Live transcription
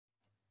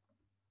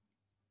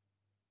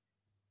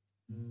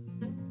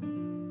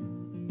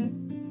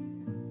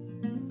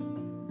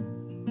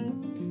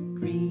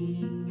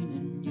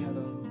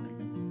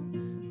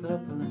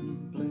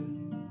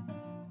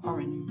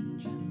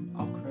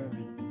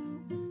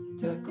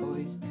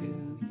turquoise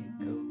too,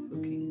 you go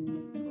looking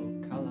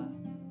for colour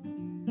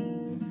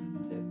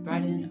to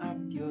brighten up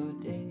your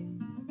day.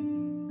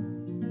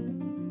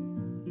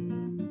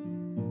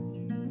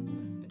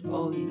 But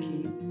all you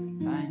keep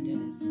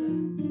finding is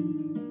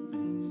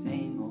the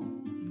same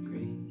old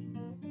grey.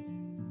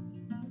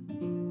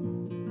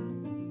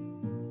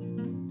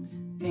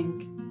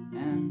 Pink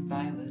and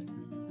violet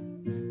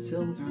and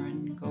silver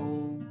and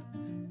gold,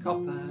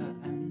 copper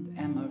and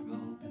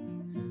emerald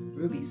and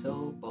ruby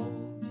so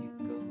bold, you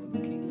go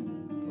looking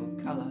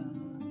for colour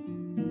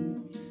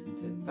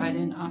to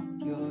brighten up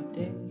your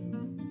day.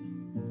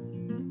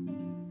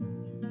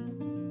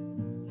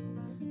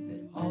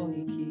 But all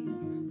you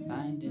keep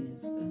finding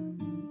is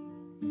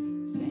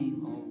the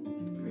same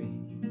old grey.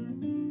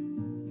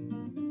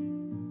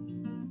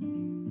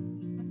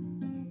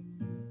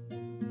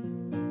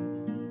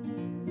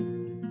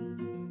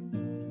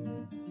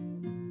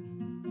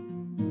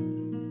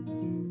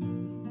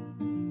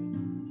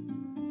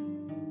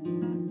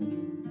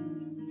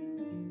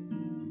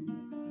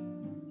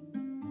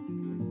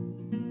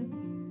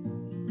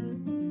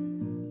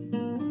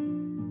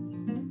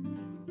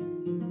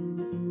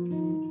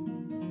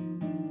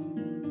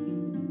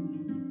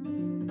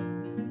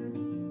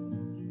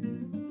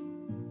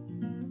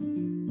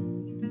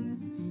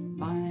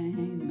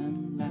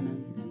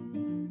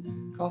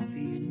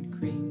 Coffee and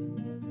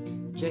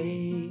cream,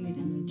 jade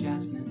and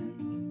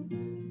jasmine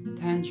and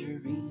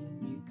tangerine,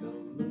 you go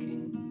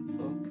looking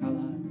for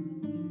colour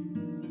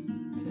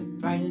to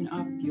brighten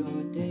up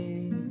your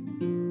day.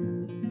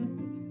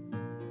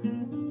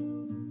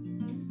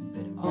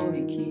 But all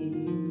you keep